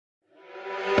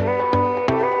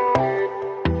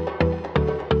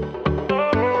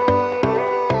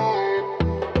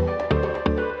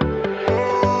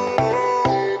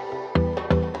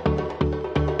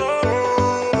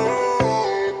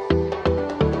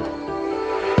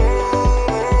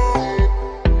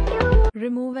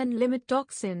and limit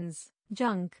toxins,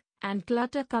 junk, and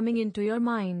clutter coming into your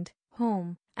mind,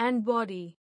 home, and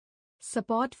body.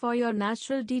 Support for your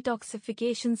natural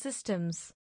detoxification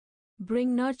systems.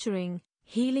 Bring nurturing,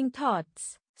 healing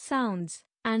thoughts, sounds,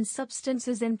 and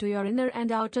substances into your inner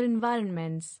and outer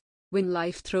environments. When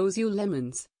life throws you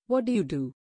lemons, what do you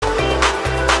do?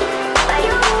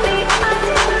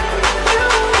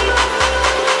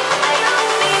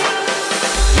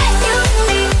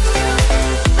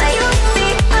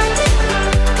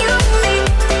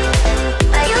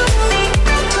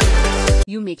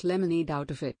 You make lemonade out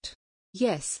of it.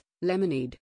 Yes,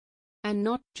 lemonade. And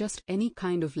not just any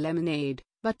kind of lemonade,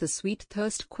 but the sweet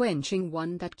thirst-quenching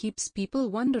one that keeps people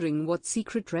wondering what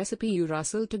secret recipe you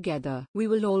rustle together. We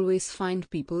will always find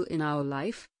people in our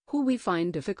life who we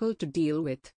find difficult to deal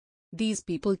with. These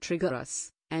people trigger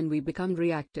us, and we become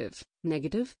reactive,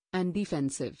 negative, and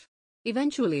defensive.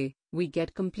 Eventually, we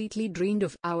get completely drained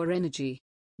of our energy.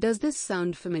 Does this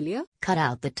sound familiar? Cut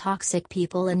out the toxic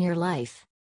people in your life.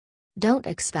 Don't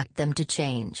expect them to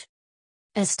change.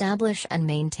 Establish and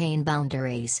maintain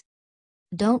boundaries.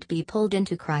 Don't be pulled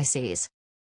into crises.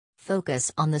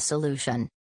 Focus on the solution.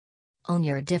 Own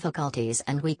your difficulties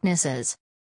and weaknesses.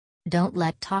 Don't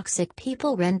let toxic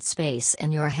people rent space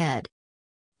in your head.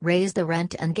 Raise the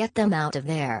rent and get them out of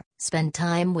there. Spend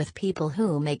time with people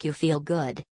who make you feel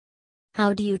good.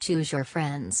 How do you choose your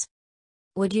friends?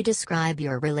 Would you describe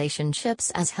your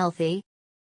relationships as healthy?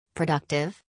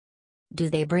 Productive? Do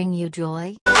they bring you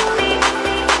joy?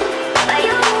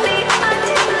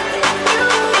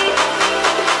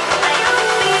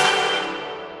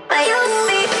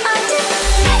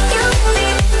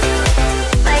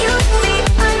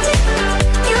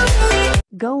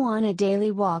 Go on a daily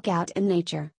walk out in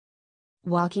nature.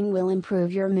 Walking will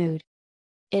improve your mood.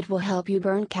 It will help you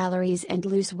burn calories and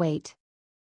lose weight.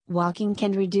 Walking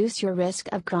can reduce your risk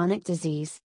of chronic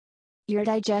disease. Your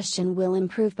digestion will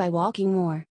improve by walking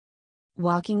more.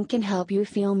 Walking can help you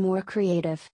feel more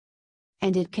creative.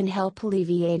 And it can help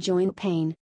alleviate joint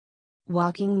pain.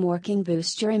 Walking more can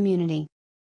boost your immunity.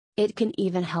 It can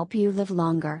even help you live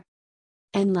longer.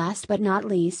 And last but not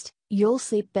least, you'll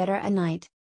sleep better at night.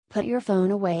 Put your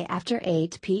phone away after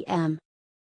 8 p.m.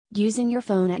 Using your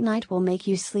phone at night will make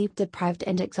you sleep deprived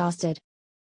and exhausted.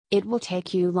 It will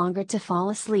take you longer to fall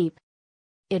asleep.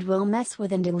 It will mess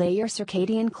with and delay your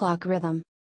circadian clock rhythm.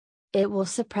 It will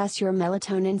suppress your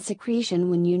melatonin secretion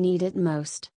when you need it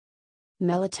most.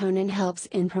 Melatonin helps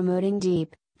in promoting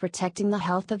deep, protecting the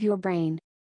health of your brain.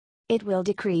 It will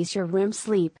decrease your REM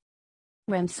sleep.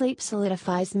 REM sleep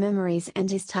solidifies memories and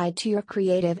is tied to your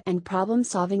creative and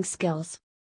problem-solving skills.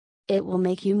 It will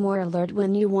make you more alert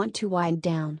when you want to wind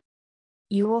down.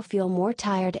 You will feel more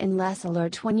tired and less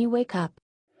alert when you wake up.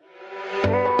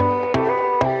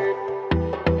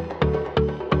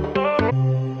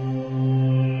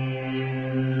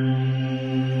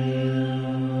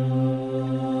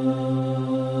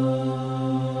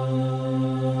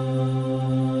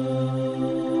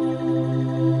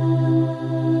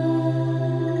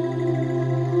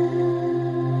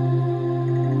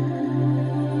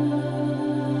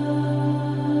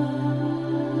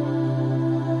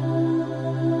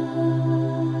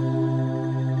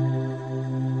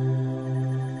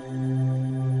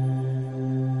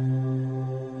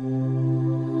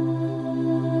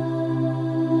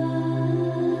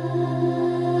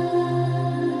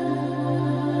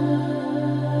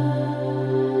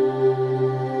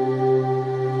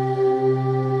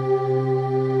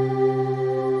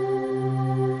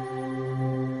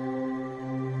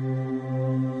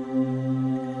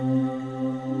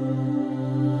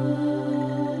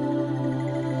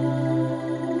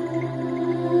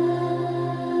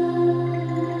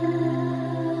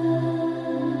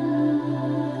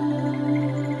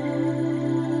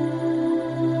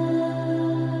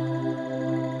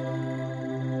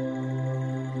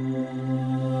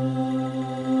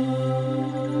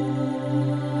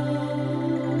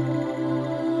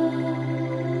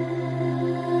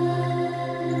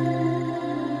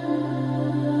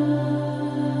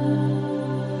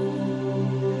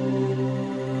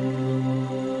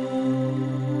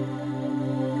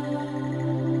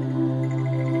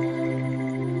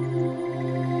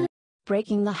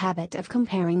 Breaking the habit of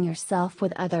comparing yourself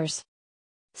with others.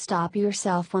 Stop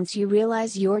yourself once you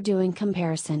realize you're doing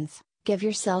comparisons. Give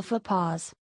yourself a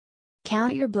pause.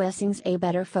 Count your blessings. A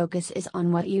better focus is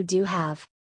on what you do have.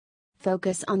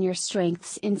 Focus on your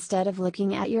strengths instead of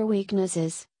looking at your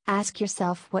weaknesses. Ask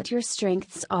yourself what your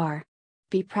strengths are.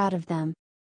 Be proud of them.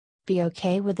 Be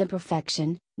okay with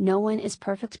imperfection. No one is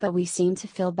perfect, but we seem to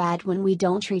feel bad when we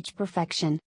don't reach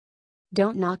perfection.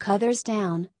 Don't knock others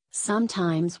down.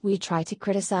 Sometimes we try to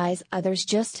criticize others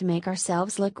just to make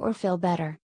ourselves look or feel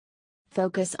better.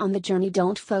 Focus on the journey,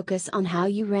 don't focus on how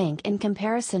you rank in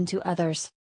comparison to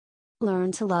others.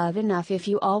 Learn to love enough. If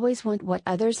you always want what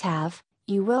others have,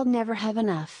 you will never have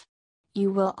enough.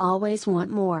 You will always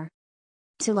want more.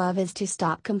 To love is to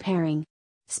stop comparing.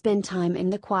 Spend time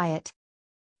in the quiet.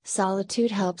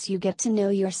 Solitude helps you get to know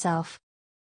yourself.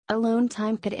 Alone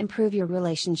time could improve your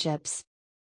relationships.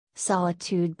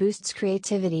 Solitude boosts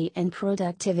creativity and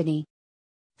productivity.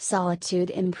 Solitude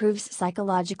improves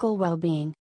psychological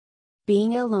well-being.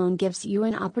 Being alone gives you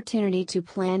an opportunity to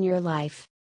plan your life.